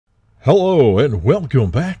Hello and welcome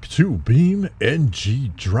back to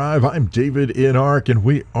BeamNG Drive. I'm davidinark and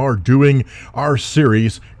we are doing our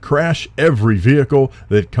series Crash Every Vehicle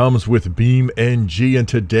that comes with BeamNG, and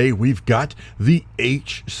today we've got the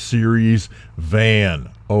H Series van.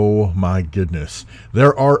 Oh my goodness,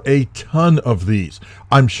 there are a ton of these.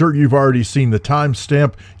 I'm sure you've already seen the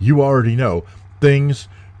timestamp. You already know things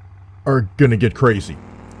are gonna get crazy,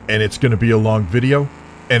 and it's gonna be a long video,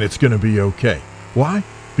 and it's gonna be okay. Why?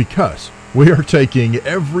 Because we are taking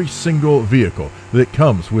every single vehicle that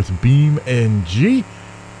comes with BeamNG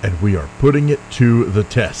and we are putting it to the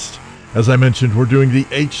test. As I mentioned, we're doing the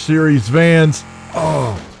H-Series vans.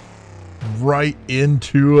 Oh, right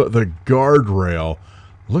into the guardrail.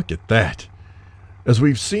 Look at that. As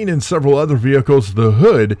we've seen in several other vehicles, the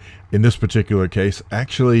hood, in this particular case,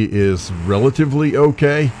 actually is relatively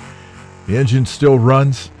okay. The engine still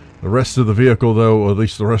runs. The rest of the vehicle, though, or at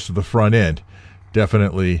least the rest of the front end,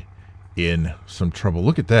 definitely in some trouble.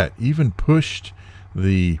 Look at that. Even pushed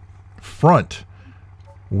the front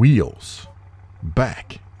wheels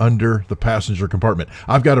back under the passenger compartment.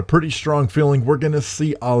 I've got a pretty strong feeling we're going to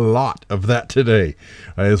see a lot of that today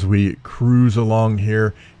as we cruise along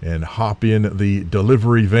here and hop in the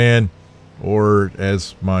delivery van, or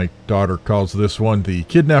as my daughter calls this one, the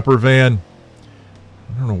kidnapper van.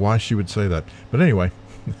 I don't know why she would say that, but anyway,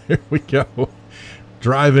 here we go.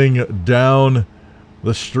 Driving down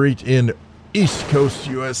the street in East Coast,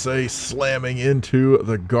 USA, slamming into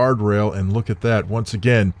the guardrail, and look at that once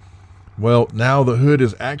again. Well, now the hood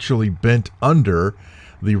is actually bent under.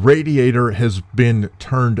 The radiator has been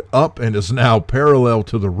turned up and is now parallel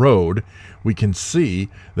to the road. We can see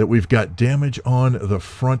that we've got damage on the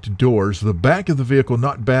front doors. The back of the vehicle,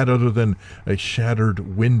 not bad other than a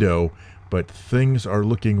shattered window, but things are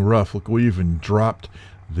looking rough. Look, we even dropped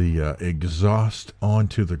the exhaust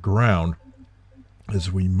onto the ground. As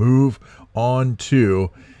we move on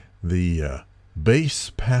to the base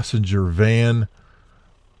passenger van.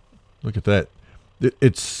 Look at that.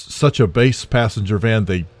 It's such a base passenger van,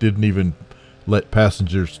 they didn't even let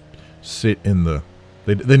passengers sit in the...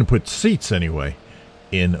 They didn't put seats, anyway,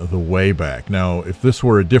 in the way back. Now, if this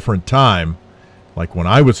were a different time, like when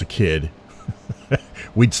I was a kid,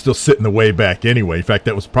 we'd still sit in the way back anyway. In fact,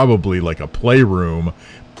 that was probably like a playroom.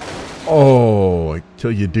 Oh,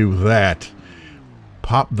 until you do that.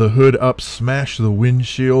 Pop the hood up, smash the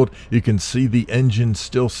windshield. You can see the engine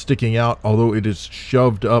still sticking out, although it is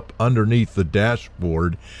shoved up underneath the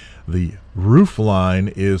dashboard. The roof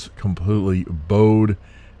line is completely bowed,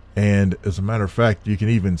 and as a matter of fact, you can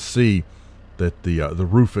even see that the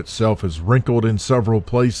roof itself is wrinkled in several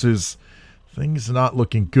places. Things not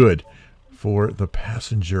looking good for the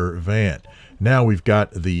passenger van. Now we've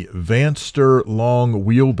got the Vanster long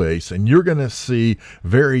wheelbase, and you're going to see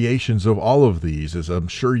variations of all of these, as I'm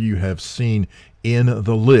sure you have seen in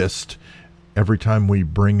the list every time we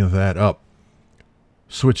bring that up.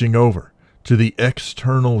 Switching over to the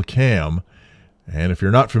external cam, and if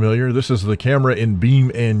you're not familiar, this is the camera in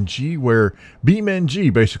BeamNG, where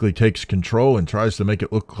BeamNG basically takes control and tries to make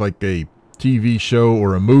it look like a TV show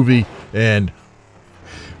or a movie, and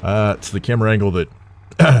it's the camera angle that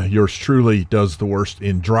yours truly does the worst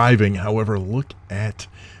in driving. However, look at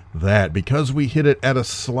that. Because we hit it at a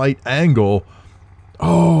slight angle,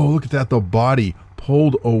 oh, look at that. The body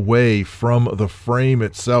pulled away from the frame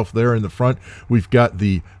itself there in the front. We've got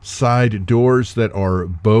the side doors that are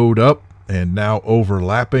bowed up and now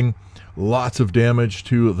overlapping. Lots of damage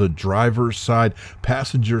to the driver's side.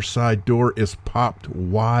 Passenger side door is popped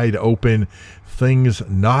wide open. Things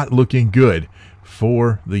not looking good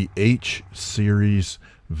for the H-Series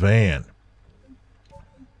van.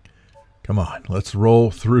 Come on, let's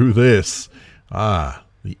roll through this. The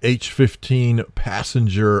H15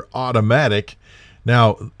 passenger automatic.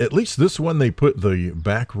 Now, at least this one, they put the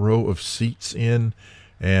back row of seats in,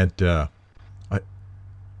 and I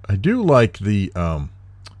do like the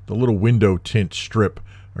little window tint strip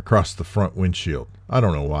across the front windshield. I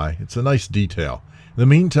don't know why. It's a nice detail. In the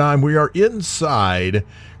meantime, we are inside,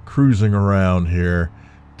 cruising around here,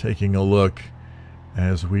 taking a look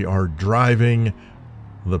as we are driving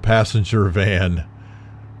the passenger van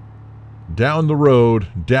down the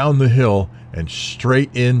road, down the hill, and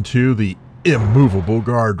straight into the immovable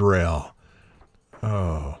guardrail.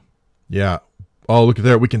 Oh, yeah. Oh, look at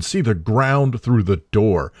there. We can see the ground through the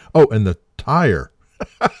door. Oh, and the tire.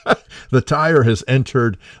 The tire has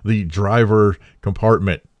entered the driver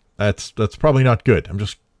compartment. That's probably not good. I'm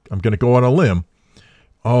going to go on a limb.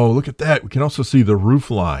 Oh, look at that. We can also see the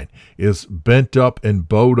roof line is bent up and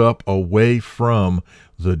bowed up away from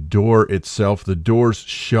the door itself. The door's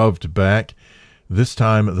shoved back. This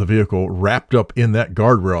time the vehicle wrapped up in that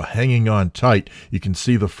guardrail, hanging on tight. You can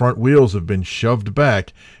see the front wheels have been shoved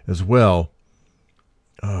back as well.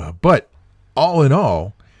 But all in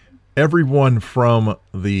all, everyone from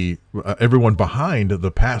the everyone behind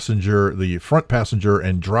the passenger, the front passenger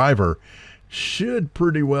and driver, should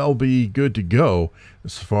pretty well be good to go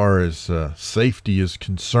as far as safety is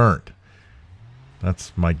concerned.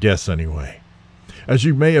 That's my guess anyway. As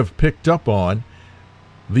you may have picked up on,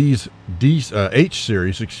 these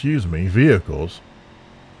H-Series, vehicles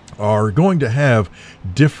are going to have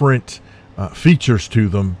different features to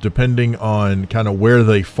them depending on kind of where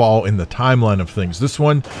they fall in the timeline of things. This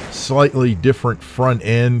one, slightly different front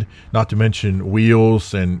end, not to mention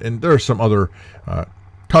wheels, and there are some other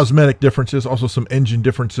cosmetic differences, also some engine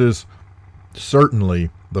differences. Certainly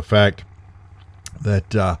the fact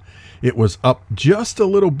that it was up just a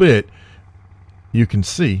little bit, you can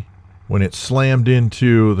see when it slammed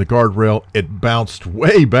into the guardrail, it bounced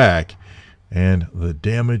way back, and the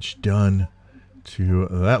damage done to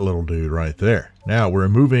that little dude right there. Now we're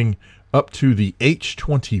moving up to the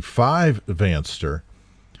H25 Vanster,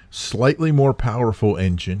 slightly more powerful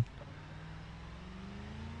engine.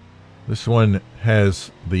 This one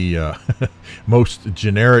has the most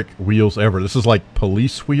generic wheels ever. This is like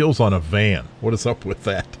police wheels on a van. What is up with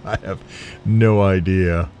that? I have no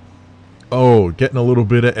idea. Oh, getting a little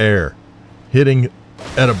bit of air. Hitting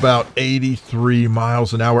at about 83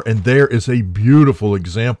 miles an hour. And there is a beautiful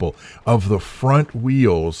example of the front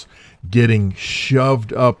wheels getting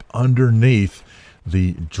shoved up underneath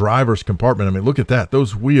the driver's compartment. I mean, look at that.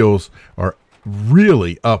 Those wheels are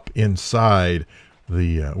really up inside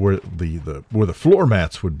the where the floor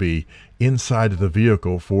mats would be inside of the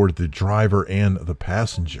vehicle for the driver and the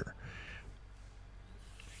passenger.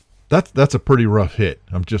 That's a pretty rough hit.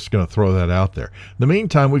 I'm just going to throw that out there. In the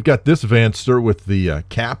meantime, we've got this Vanster with the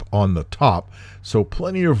cap on the top, so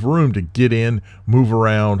plenty of room to get in, move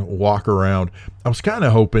around, walk around. I was kind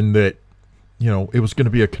of hoping that, you know, it was going to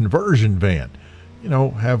be a conversion van. You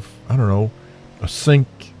know, have, I don't know, a sink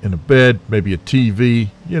and a bed, maybe a TV,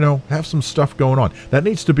 you know, have some stuff going on. That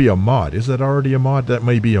needs to be a mod. Is that already a mod? That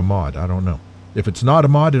may be a mod. I don't know. If it's not a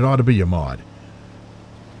mod, it ought to be a mod.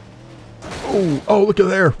 Oh, look at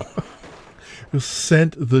there.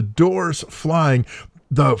 Sent the doors flying.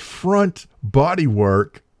 The front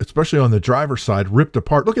bodywork, especially on the driver's side, ripped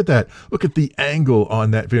apart. Look at that. Look at the angle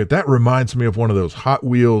on that vehicle. That reminds me of one of those Hot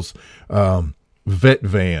Wheels vet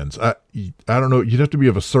vans. I don't know. You'd have to be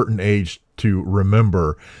of a certain age to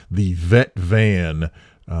remember the vet van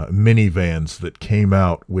minivans that came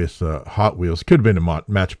out with Hot Wheels. Could have been a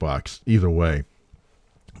Matchbox, either way.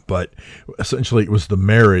 But essentially, it was the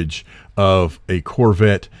marriage of a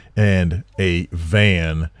Corvette and a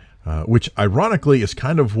van, which ironically is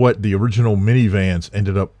kind of what the original minivans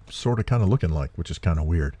ended up sort of kind of looking like, which is kind of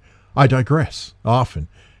weird. I digress often.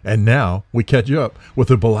 And now we catch up with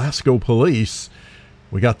the Belasco police.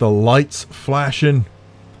 We got the lights flashing,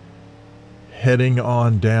 heading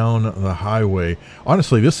on down the highway.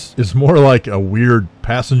 Honestly, this is more like a weird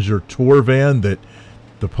passenger tour van that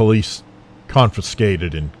the police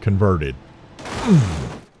confiscated and converted.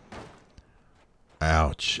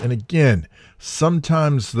 Ouch. And again,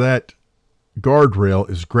 sometimes that guardrail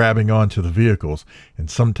is grabbing onto the vehicles, and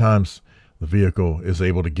sometimes the vehicle is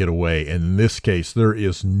able to get away. And in this case, there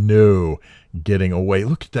is no getting away.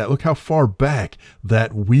 Look at that. Look how far back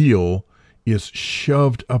that wheel is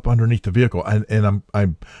shoved up underneath the vehicle. And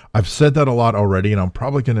I've said that a lot already, and I'm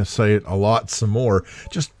probably going to say it a lot some more,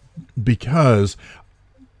 just because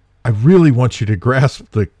I really want you to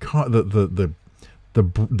grasp the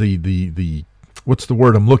what's the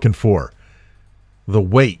word I'm looking for? The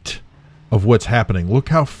weight of what's happening. Look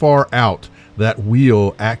how far out that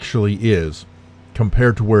wheel actually is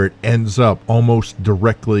compared to where it ends up, almost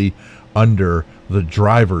directly under the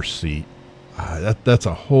driver's seat. That's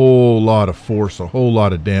a whole lot of force, a whole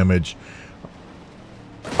lot of damage.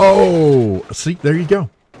 Oh, see, there you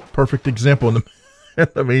go. Perfect example. In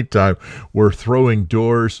the meantime, we're throwing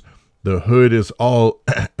doors. The hood is all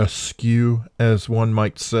askew, as one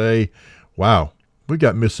might say. Wow, we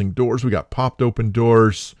got missing doors. We got popped open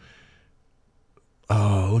doors.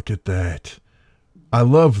 Oh, look at that. I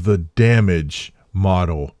love the damage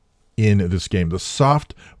model in this game. The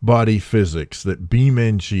soft body physics that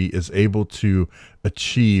BeamNG is able to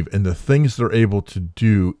achieve and the things they're able to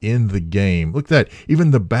do in the game. Look at that. Even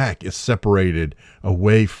the back is separated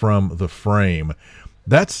away from the frame.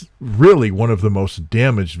 That's really one of the most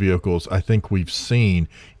damaged vehicles I think we've seen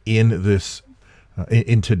in this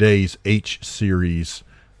in today's H-Series.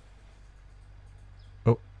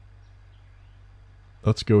 Oh,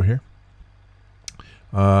 let's go here.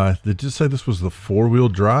 Did it say this was the 4-wheel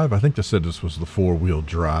drive? I think they said this was the 4-wheel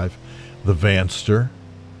drive. The Vanster.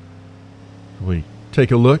 We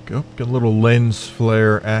take a look. Oh, got a little lens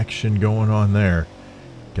flare action going on there.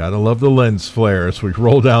 Gotta love the lens flare as we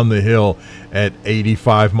roll down the hill at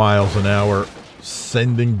 85 miles an hour,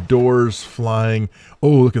 sending doors flying. Oh,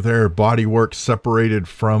 look at there. Bodywork separated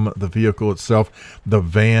from the vehicle itself. The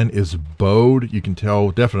van is bowed. You can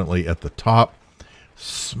tell definitely at the top.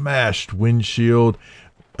 Smashed windshield.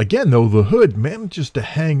 Again, though, the hood manages to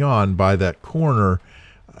hang on by that corner.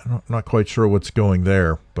 I'm not quite sure what's going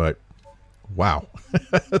there, but wow.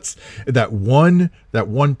 That's that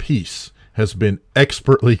one piece has been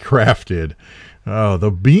expertly crafted. Oh,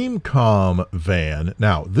 the BeamNG van.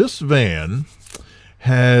 Now, this van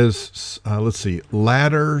has, let's see,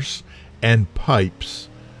 ladders and pipes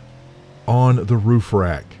on the roof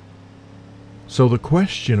rack. So the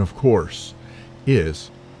question, of course, is,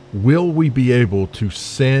 will we be able to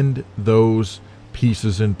send those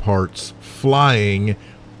pieces and parts flying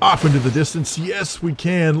off into the distance? Yes, we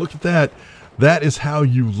can. Look at that. That is how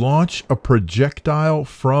you launch a projectile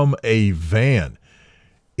from a van.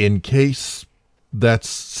 In case that's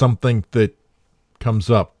something that comes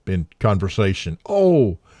up in conversation.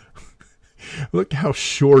 Oh, look how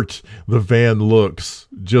short the van looks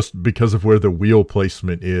just because of where the wheel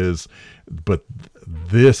placement is. But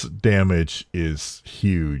this damage is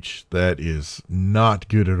huge. That is not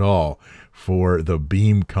good at all for the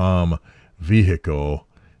BeamNG vehicle.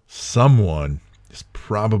 Someone is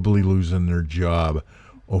probably losing their job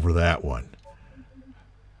over that one.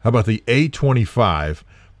 How about the A25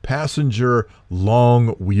 passenger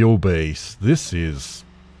long wheelbase? This is,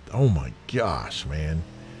 oh my gosh, man.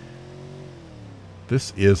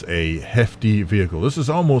 This is a hefty vehicle. This is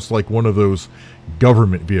almost like one of those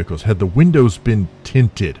government vehicles. Had the windows been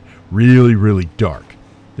tinted really, really dark,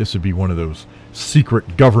 this would be one of those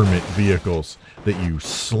secret government vehicles that you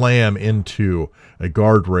slam into a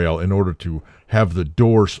guardrail in order to have the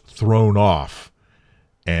doors thrown off,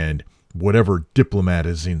 and whatever diplomat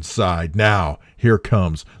is inside. Now, here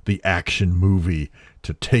comes the action movie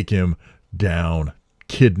to take him down,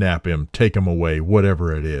 kidnap him, take him away,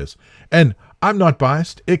 whatever it is. And I'm not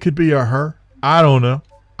biased. It could be a her. I don't know.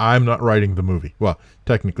 I'm not writing the movie. Well,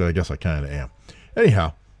 technically, I guess I kind of am.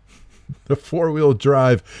 Anyhow, the 4-wheel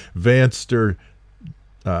drive Vanster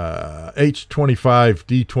H25,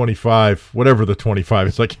 D25, whatever the 25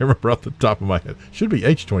 is. I can't remember off the top of my head. Should be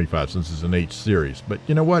H25 since it's an H series. But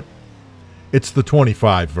you know what? It's the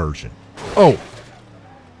 25 version. Oh,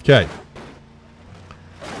 okay.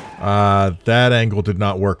 That angle did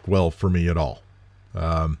not work well for me at all.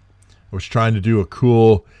 I was trying to do a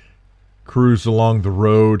cool cruise along the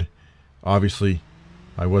road. Obviously,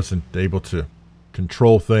 I wasn't able to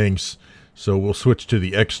control things. So we'll switch to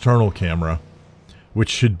the external camera, which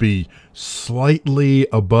should be slightly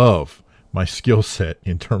above my skill set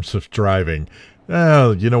in terms of driving.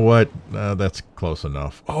 You know what? That's close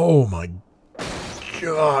enough. Oh my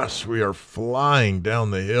gosh, we are flying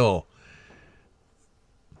down the hill.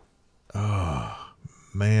 Oh,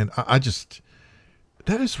 man, I just...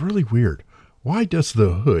 That is really weird. Why does the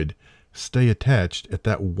hood stay attached at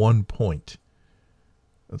that one point?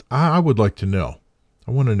 I would like to know.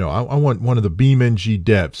 I want to know. I want one of the BeamNG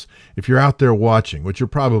devs, if you're out there watching, which you're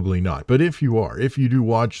probably not, but if you are, if you do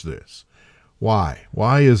watch this, why?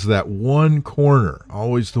 Why is that one corner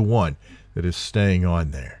always the one that is staying on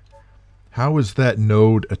there? How is that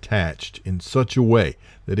node attached in such a way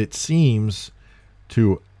that it seems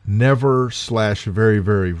to never / very,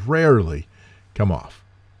 very rarely come off?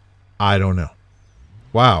 I don't know.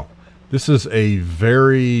 Wow. This is a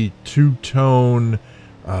very two-tone...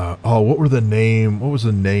 what was the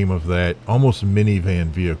name of that almost minivan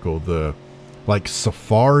vehicle? The, like,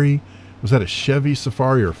 Safari? Was that a Chevy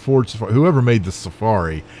Safari or Ford Safari? Whoever made the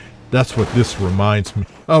Safari, that's what this reminds me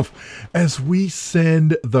of. As we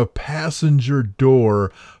send the passenger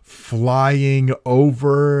door flying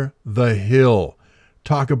over the hill.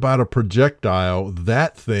 Talk about a projectile.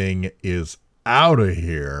 That thing is out of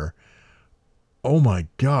here. Oh my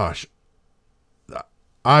gosh.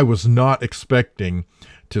 I was not expecting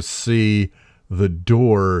to see the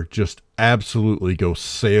door just absolutely go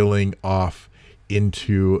sailing off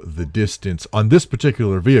into the distance on this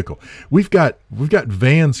particular vehicle. We've got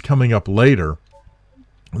vans coming up later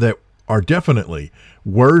that are definitely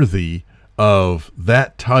worthy of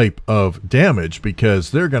that type of damage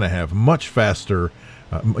because they're going to have much faster,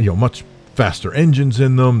 much faster engines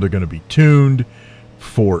in them. They're going to be tuned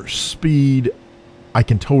for speed. I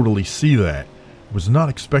can totally see that. Was not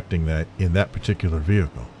expecting that in that particular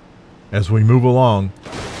vehicle. As we move along,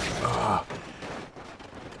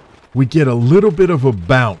 we get a little bit of a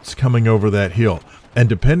bounce coming over that hill. And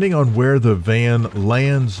depending on where the van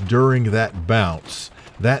lands during that bounce,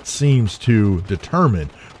 that seems to determine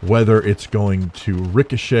whether it's going to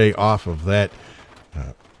ricochet off of that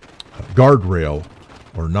guardrail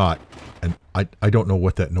or not. And I don't know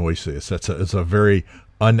what that noise is. It's a very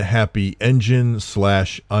unhappy engine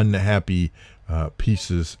 / unhappy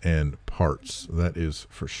pieces and parts. That is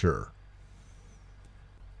for sure.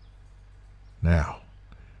 Now,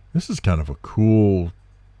 this is kind of a cool,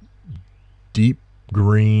 deep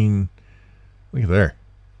green. Look at there.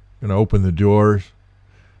 Gonna open the doors.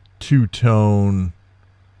 Two-tone.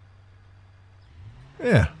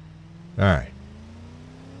 Yeah. All right.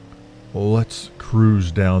 Well, let's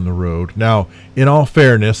cruise down the road. Now, in all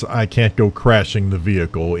fairness, I can't go crashing the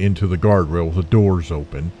vehicle into the guardrail with the doors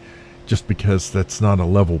open, just because that's not a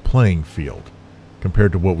level playing field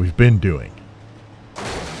compared to what we've been doing.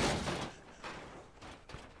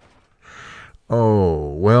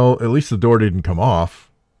 Oh, well, at least the door didn't come off.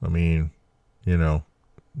 I mean, you know,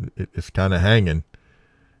 it's kind of hanging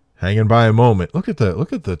by a moment. Look at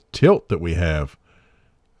the tilt that we have.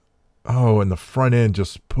 Oh, and the front end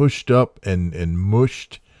just pushed up and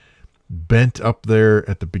mushed, bent up there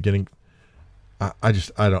at the beginning. I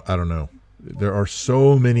don't know. There are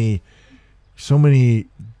so many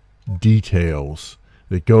details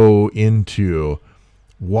that go into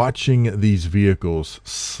watching these vehicles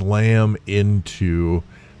slam into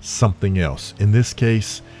something else. In this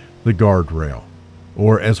case, the guardrail.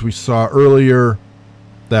 Or as we saw earlier,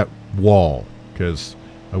 that wall, because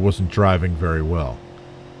I wasn't driving very well.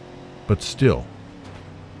 But still.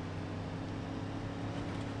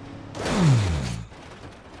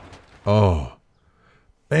 Oh.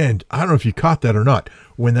 And I don't know if you caught that or not.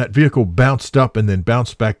 When that vehicle bounced up and then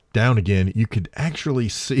bounced back down again, you could actually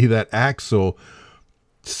see that axle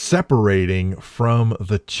separating from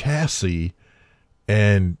the chassis.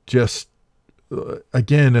 And just,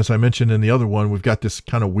 again, as I mentioned in the other one, we've got this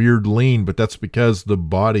kind of weird lean, but that's because the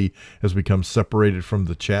body has become separated from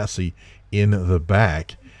the chassis in the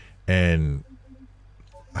back. And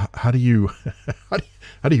how do you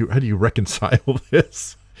reconcile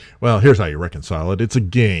this? Well, here's how you reconcile it. It's a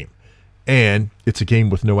game, and it's a game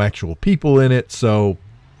with no actual people in it. So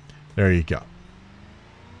there you go.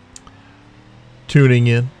 Tuning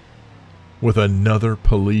in with another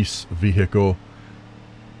police vehicle.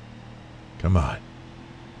 Come on.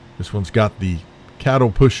 This one's got the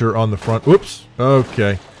cattle pusher on the front. Whoops.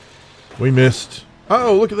 Okay. We missed.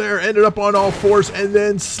 Oh, look at there. Ended up on all fours and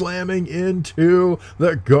then slamming into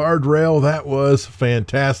the guardrail. That was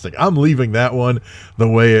fantastic. I'm leaving that one the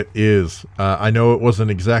way it is. I know it wasn't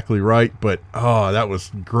exactly right, but oh, that was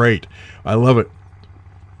great. I love it.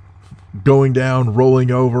 Going down, rolling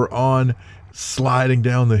over on, sliding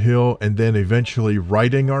down the hill, and then eventually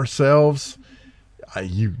righting ourselves.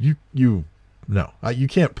 No, you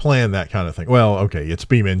can't plan that kind of thing. Well, okay, it's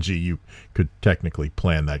BeamNG. You could technically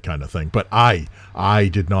plan that kind of thing, but I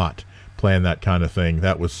did not plan that kind of thing.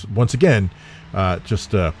 That was, once again,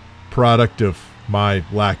 just a product of my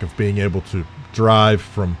lack of being able to drive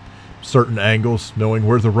from certain angles, knowing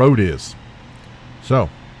where the road is. So,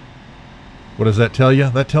 what does that tell you?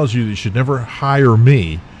 That tells you that you should never hire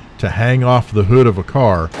me to hang off the hood of a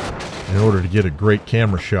car in order to get a great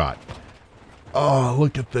camera shot. Oh,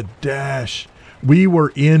 look at the dash. We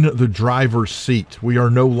were in the driver's seat. We are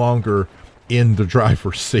no longer in the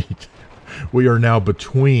driver's seat. We are now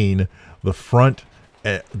between the front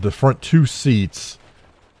two seats.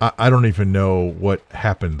 I don't even know what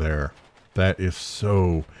happened there. That is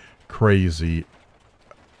so crazy.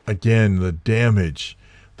 Again, the damage,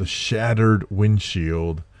 the shattered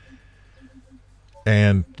windshield,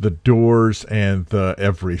 and the doors and the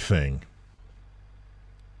everything.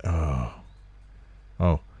 Oh.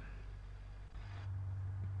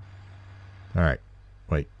 All right.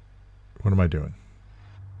 Wait. What am I doing?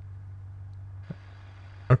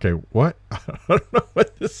 Okay, what? I don't know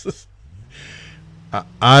what this is.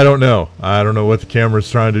 I don't know. I don't know what the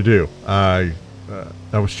camera's trying to do. I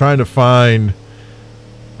was trying to find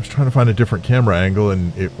a different camera angle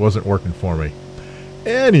and it wasn't working for me.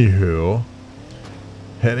 Anywho,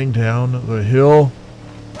 heading down the hill.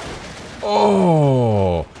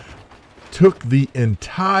 Oh, took the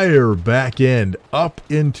entire back end up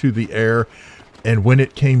into the air, and when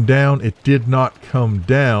it came down, it did not come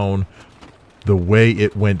down the way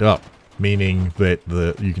it went up, meaning that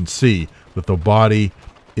you can see that the body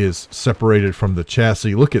is separated from the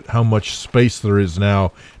chassis. Look at how much space there is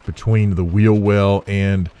now between the wheel well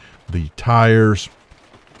and the tires.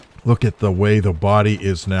 Look at the way the body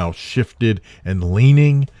is now shifted and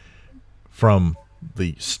leaning from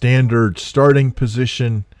the standard starting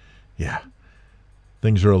position Yeah,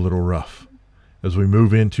 things are a little rough. As we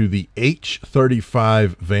move into the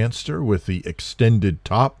H35 Vanster with the extended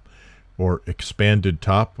top, or expanded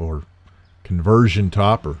top, or conversion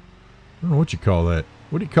top, or I don't know what you call that.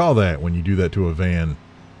 What do you call that when you do that to a van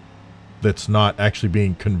that's not actually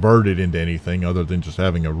being converted into anything other than just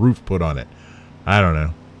having a roof put on it? I don't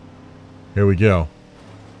know. Here we go.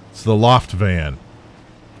 It's the loft van.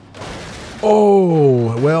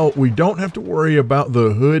 Oh, well, we don't have to worry about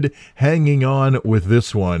the hood hanging on with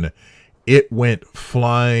this one. It went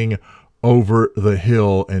flying over the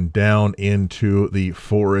hill and down into the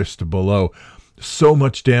forest below. So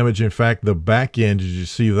much damage. In fact, the back end, did you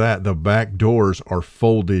see that? The back doors are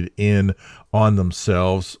folded in on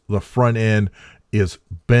themselves. The front end is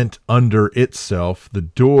bent under itself. The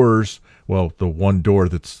doors, well, the one door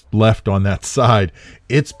that's left on that side,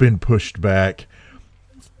 it's been pushed back.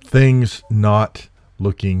 Things not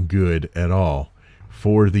looking good at all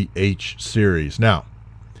for the H series. Now,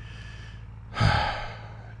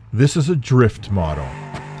 this is a drift model,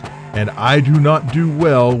 and I do not do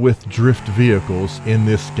well with drift vehicles in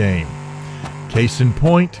this game. Case in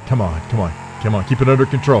point, come on, come on, come on, keep it under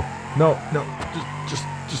control. No, no, just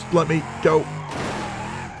let me go.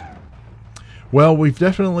 Well, we've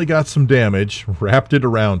definitely got some damage. Wrapped it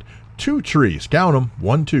around 2 trees. Count them.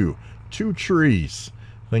 1, 2. 2 trees.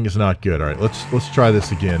 Thing is not good. All right, let's try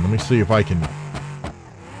this again. Let me see if I can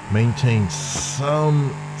maintain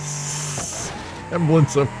some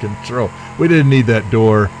semblance of control. We didn't need that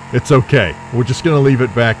door. It's okay. We're just going to leave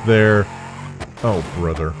it back there. Oh,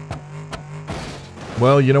 brother.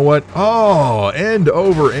 Well, you know what? Oh, end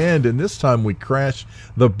over end. And this time we crashed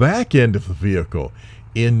the back end of the vehicle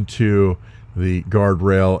into the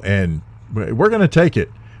guardrail. And we're going to take it.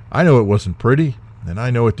 I know it wasn't pretty. And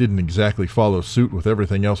I know it didn't exactly follow suit with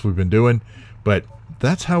everything else we've been doing. But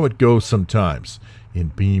that's how it goes sometimes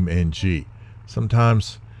in BeamNG.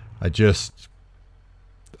 Sometimes I just...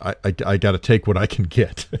 I got to take what I can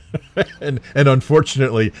get. and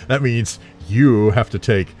unfortunately, that means you have to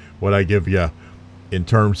take what I give you in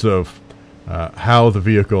terms of how the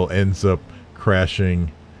vehicle ends up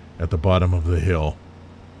crashing at the bottom of the hill.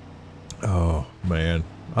 Oh, man.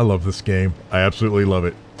 I love this game. I absolutely love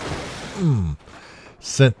it.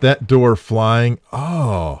 Sent that door flying.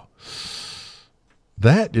 Oh,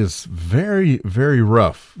 that is very, very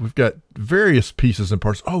rough. We've got various pieces and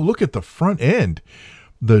parts. Oh, look at the front end.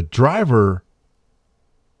 The driver,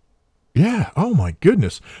 yeah, oh my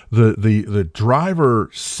goodness. The driver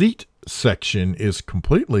seat section is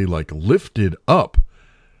completely like lifted up.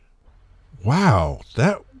 Wow,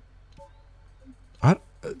 that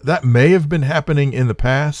may have been happening in the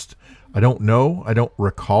past. I don't know. I don't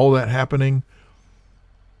recall that happening.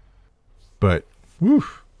 But, whew.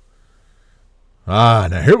 Ah,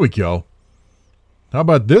 now here we go. How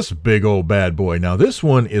about this big old bad boy? Now this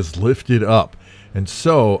one is lifted up. And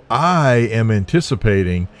so I am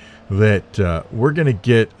anticipating that we're going to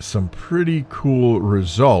get some pretty cool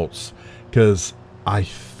results, because I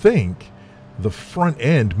think the front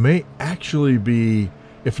end may actually be,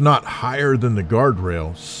 if not higher than the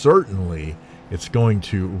guardrail, certainly it's going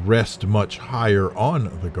to rest much higher on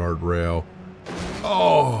the guardrail.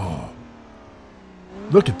 Oh,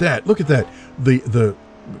 look at that. Look at that.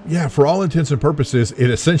 Yeah, for all intents and purposes, it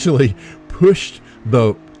essentially pushed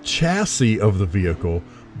the chassis of the vehicle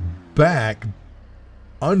back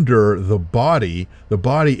under the body. The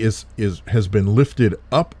body has been lifted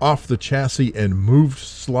up off the chassis and moved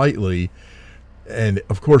slightly. And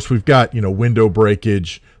of course we've got, you know, window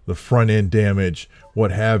breakage, the front end damage, what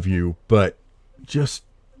have you, but just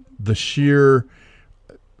the sheer,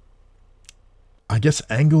 I guess,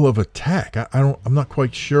 angle of attack. I'm not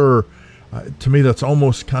quite sure. To me, that's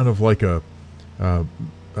almost kind of like a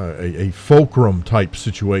fulcrum type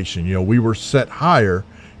situation. You know, we were set higher,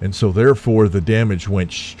 and so therefore the damage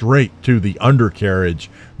went straight to the undercarriage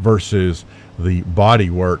versus the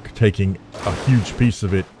bodywork taking a huge piece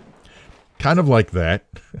of it. Kind of like that.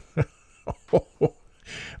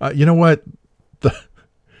 You know what?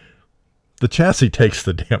 The chassis takes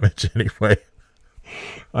the damage anyway.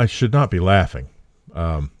 I should not be laughing.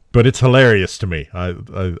 But it's hilarious to me.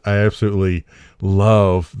 I absolutely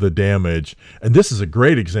love the damage. And this is a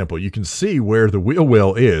great example. You can see where the wheel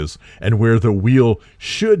well is and where the wheel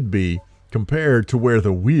should be compared to where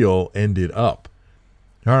the wheel ended up.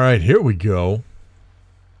 All right, here we go.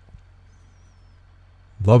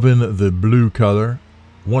 Loving the blue color.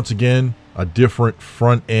 Once again, a different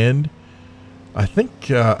front end. I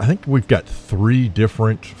think we've got 3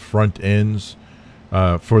 different front ends.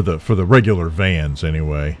 For the regular vans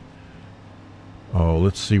anyway. Oh,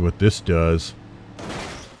 let's see what this does.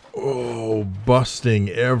 Oh, Oh, busting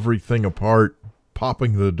everything apart,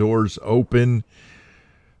 popping the doors open.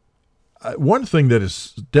 One thing that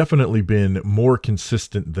has definitely been more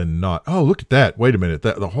consistent than not. Oh, look at that. Wait a minute.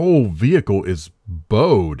 The whole vehicle is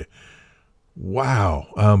bowed. Wow.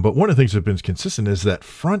 But one of the things that's been consistent is that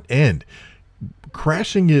front end,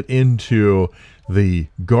 crashing it into the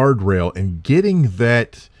guardrail and getting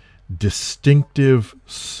that distinctive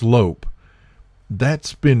slope.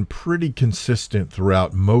 That's been pretty consistent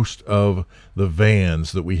throughout most of the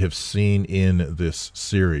vans that we have seen in this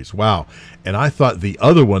series. Wow. And I thought the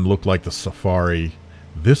other one looked like the Safari.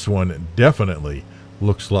 This one definitely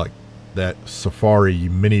looks like that Safari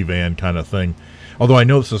minivan kind of thing. Although I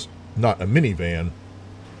know this is not a minivan,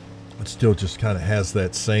 it still just kind of has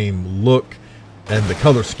that same look, and the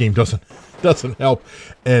color scheme doesn't help.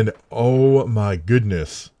 And oh my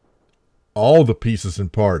goodness, all the pieces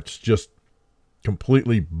and parts just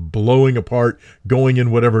completely blowing apart, going in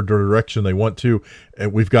whatever direction they want to.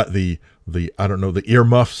 And we've got the I don't know, the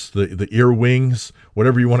earmuffs, the ear wings,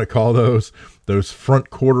 whatever you want to call those front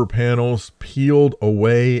quarter panels peeled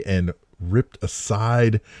away and ripped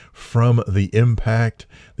aside from the impact,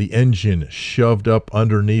 the engine shoved up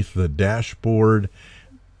underneath the dashboard.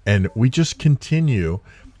 And we just continue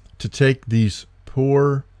to take these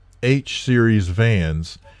poor H-Series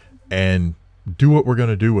vans and do what we're going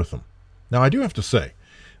to do with them. Now, I do have to say,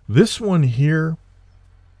 this one here,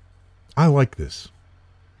 I like this.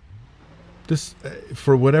 This,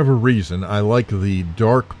 for whatever reason, I like the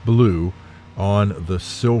dark blue on the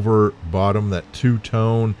silver bottom, that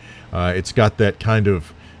two-tone. It's got that kind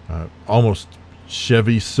of almost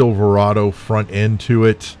Chevy Silverado front end to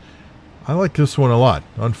it. I like this one a lot.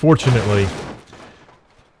 Unfortunately,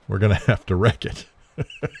 we're going to have to wreck it.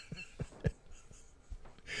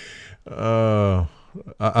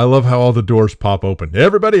 I love how all the doors pop open.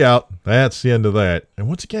 Everybody out. That's the end of that. And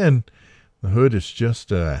once again, the hood is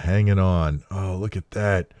just hanging on. Oh, look at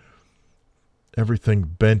that. Everything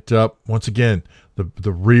bent up. Once again,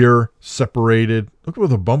 the rear separated. Look where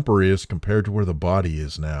the bumper is compared to where the body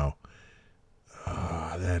is now.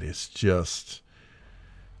 That is just...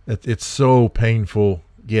 It's so painful,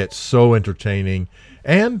 yet so entertaining.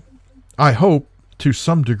 And I hope, to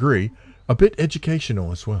some degree, a bit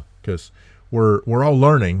educational as well. Because we're all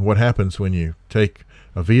learning what happens when you take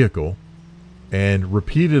a vehicle and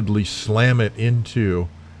repeatedly slam it into,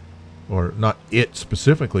 or not it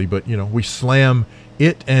specifically, but, you know, we slam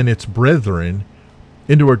it and its brethren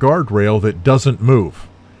into a guardrail that doesn't move.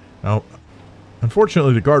 Now,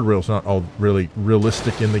 unfortunately, the guardrail's not all really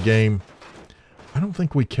realistic in the game. I don't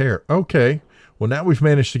think we care. Okay, well, now we've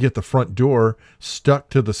managed to get the front door stuck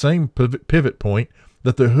to the same pivot point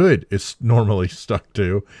that the hood is normally stuck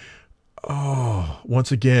to. Oh,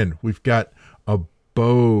 once again, we've got a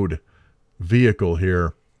bowed vehicle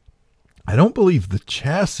here. I don't believe the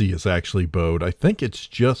chassis is actually bowed. I think it's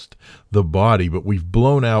just the body, but we've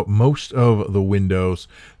blown out most of the windows,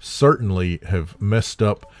 certainly have messed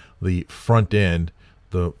up the front end.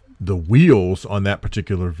 The wheels on that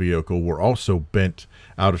particular vehicle were also bent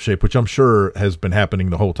out of shape, which I'm sure has been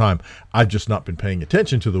happening the whole time. I've just not been paying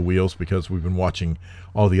attention to the wheels because we've been watching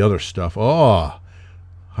all the other stuff. Oh,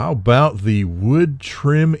 how about the wood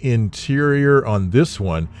trim interior on this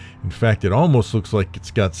one? In fact, it almost looks like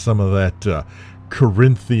it's got some of that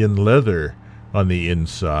Corinthian leather on the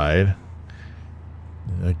inside.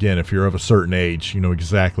 Again, if you're of a certain age, you know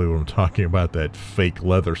exactly what I'm talking about, that fake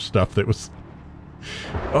leather stuff that was,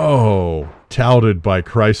 oh, touted by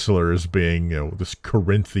Chrysler as being, you know, this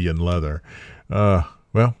Corinthian leather.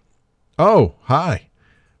 Well, oh, hi.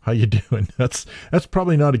 How you doing? That's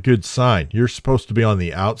probably not a good sign. You're supposed to be on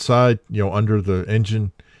the outside, you know, under the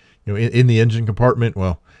engine, you know, in the engine compartment.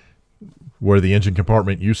 Well, where the engine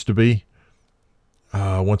compartment used to be.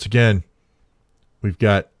 Once again, we've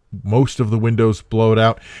got most of the windows blowed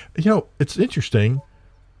out. You know, it's interesting,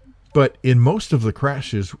 but in most of the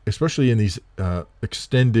crashes, especially in these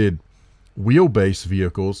extended wheelbase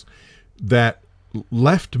vehicles, that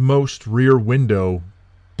leftmost rear window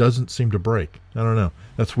doesn't seem to break. I don't know.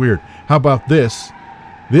 That's weird. How about this?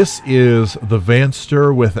 This is the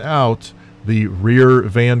Vanster without the rear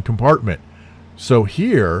van compartment. So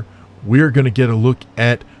here, we're going to get a look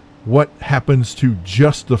at what happens to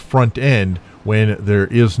just the front end when there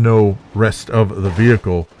is no rest of the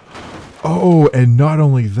vehicle. Oh, and not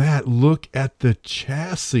only that, look at the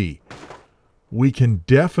chassis. We can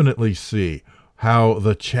definitely see how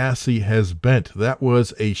the chassis has bent. That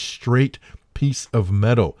was a straight piece of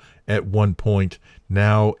metal at one point.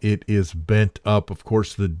 Now it is bent up. Of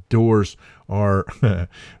course, the doors are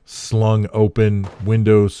slung open,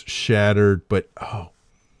 windows shattered, but oh,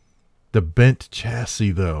 the bent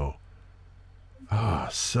chassis though. Ah,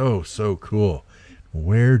 so cool.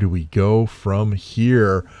 Where do we go from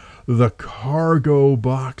here? The cargo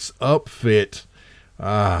box upfit.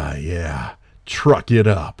 Ah, yeah. Truck it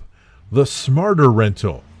up. The smarter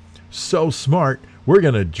rental. So smart, we're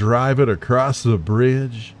going to drive it across the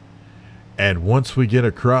bridge. And once we get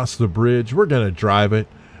across the bridge, we're going to drive it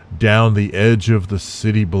down the edge of the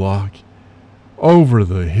city block, over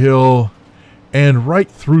the hill, and right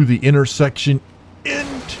through the intersection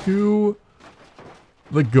into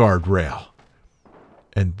the guardrail.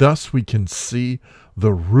 And thus we can see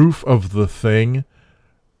the roof of the thing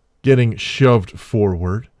getting shoved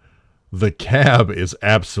forward. The cab is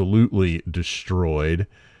absolutely destroyed.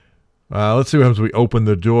 Let's see what happens when we open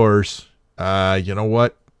the doors. You know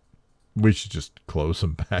what? We should just close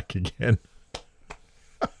them back again.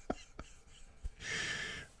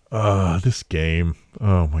 This game.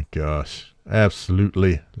 Oh my gosh.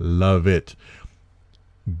 Absolutely love it.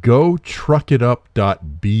 Go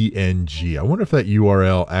truckitup.bng. I wonder if that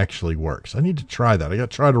URL actually works. I need to try that. I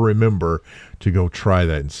got to try to remember to go try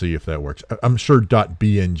that and see if that works. I'm sure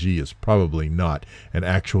 .bng is probably not an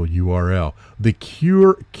actual URL. The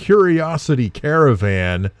Curiosity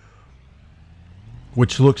Caravan,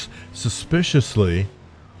 which looks suspiciously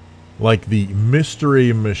like the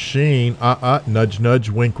Mystery Machine. Nudge,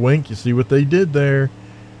 nudge, wink, wink. You see what they did there?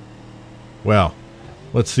 Well,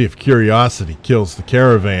 let's see if Curiosity kills the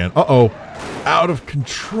caravan. Uh-oh. Out of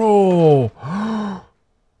control.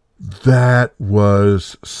 That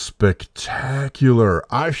was spectacular.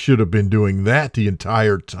 I should have been doing that the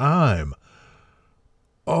entire time.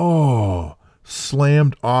 Oh,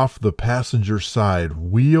 slammed off the passenger side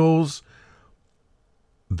wheels.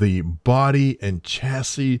 The body and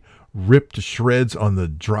chassis ripped to shreds on the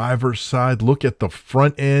driver's side. Look at the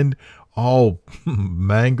front end, all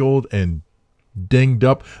mangled and dinged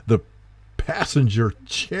up. The passenger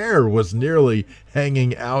chair was nearly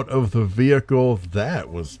hanging out of the vehicle. That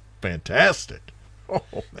was fantastic. Oh,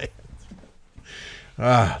 man.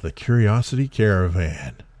 The Curiosity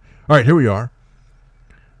Caravan. All right, here we are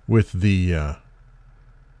with the,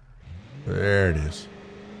 there it is.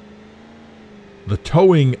 The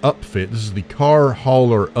towing upfit. This is the car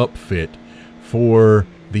hauler upfit for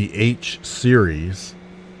the H series.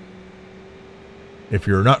 If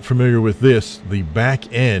you're not familiar with this, the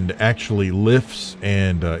back end actually lifts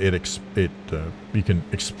and you can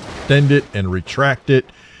extend it and retract it,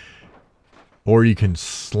 or you can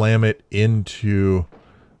slam it into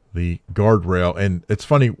the guardrail. And it's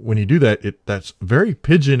funny when you do that, that's very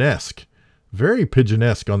pigeon-esque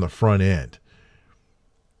on the front end.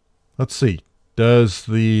 Let's see. Does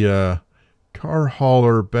the car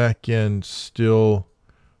hauler back end still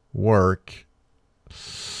work?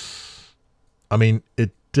 I mean,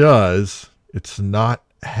 it does. It's not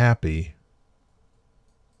happy.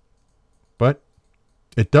 But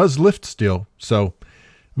it does lift still. So,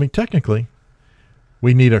 I mean, technically,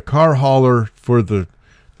 we need a car hauler for the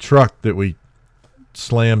truck that we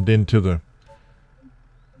slammed into the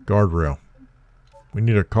guardrail. We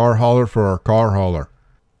need a car hauler for our car hauler.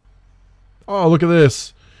 Oh, look at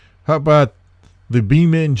this. How about the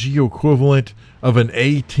BeamNG equivalent of an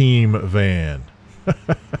A-Team van?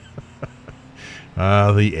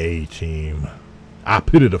 The A-Team. I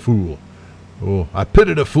pitied a fool. Oh, I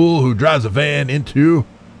pitied a fool who drives a van into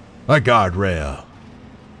a guardrail.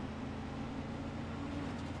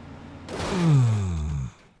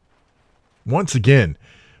 Once again,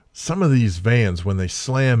 some of these vans, when they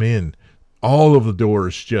slam in, all of the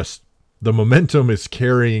doors just... the momentum is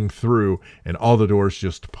carrying through, and all the doors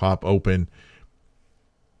just pop open.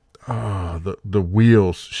 The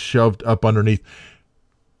wheels shoved up underneath.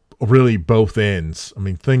 Really, both ends. I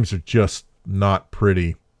mean, things are just not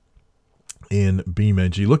pretty in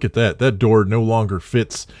BeamNG. Look at that. That door no longer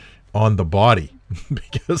fits on the body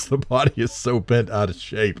because the body is so bent out of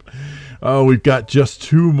shape. Oh, we've got just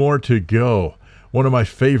 2 more to go. One of my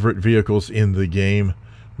favorite vehicles in the game,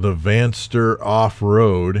 the Vanster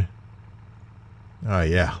Off-Road. Oh,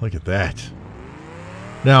 yeah, look at that.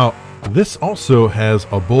 Now, this also has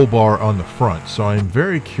a bull bar on the front, so I'm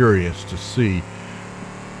very curious to see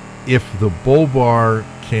if the bull bar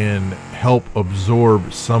can help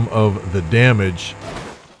absorb some of the damage.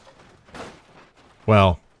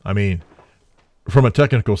 Well, I mean, from a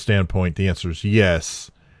technical standpoint, the answer is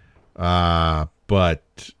yes, but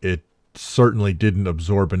it certainly didn't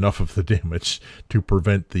absorb enough of the damage to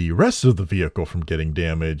prevent the rest of the vehicle from getting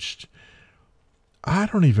damaged. I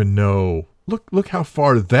don't even know. Look how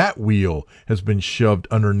far that wheel has been shoved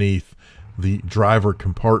underneath the driver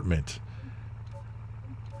compartment.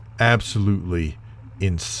 Absolutely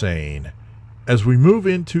insane. As we move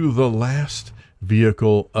into the last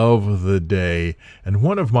vehicle of the day and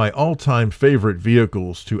one of my all-time favorite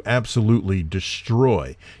vehicles to absolutely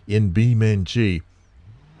destroy in BeamNG.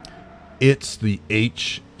 It's the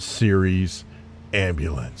H Series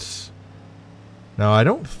ambulance. Now, I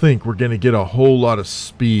don't think we're going to get a whole lot of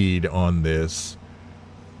speed on this,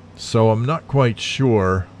 so I'm not quite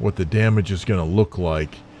sure what the damage is going to look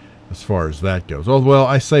like as far as that goes. Oh, well,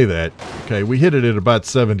 I say that. Okay, we hit it at about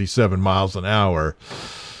 77 miles an hour.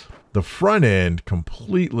 The front end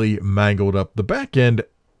completely mangled up. The back end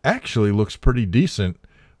actually looks pretty decent.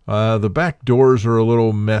 The back doors are a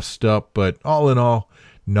little messed up, but all in all,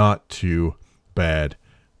 not too bad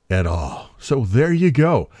at all. So there you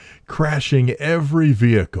go. Crashing every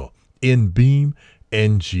vehicle in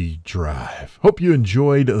BeamNG Drive. Hope you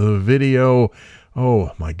enjoyed the video.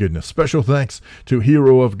 Oh my goodness. Special thanks to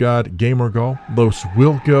Hero of God, GamerGull,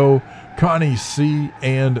 LosWilko, Connie C,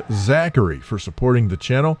 and Zachary for supporting the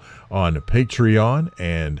channel on Patreon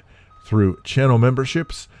and through channel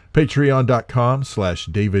memberships.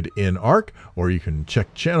 Patreon.com/davidinark, or you can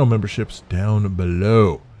check channel memberships down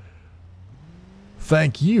below.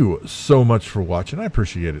 Thank you so much for watching. I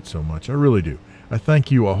appreciate it so much. I really do. I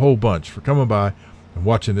thank you a whole bunch for coming by and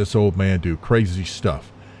watching this old man do crazy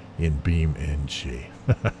stuff in BeamNG.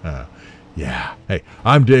 Yeah. Hey,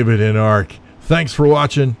 I'm davidinark. Thanks for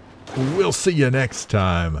watching. We'll see you next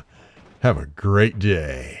time. Have a great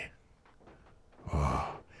day.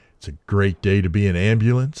 Oh, it's a great day to be an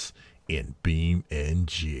ambulance in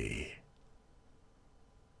BeamNG.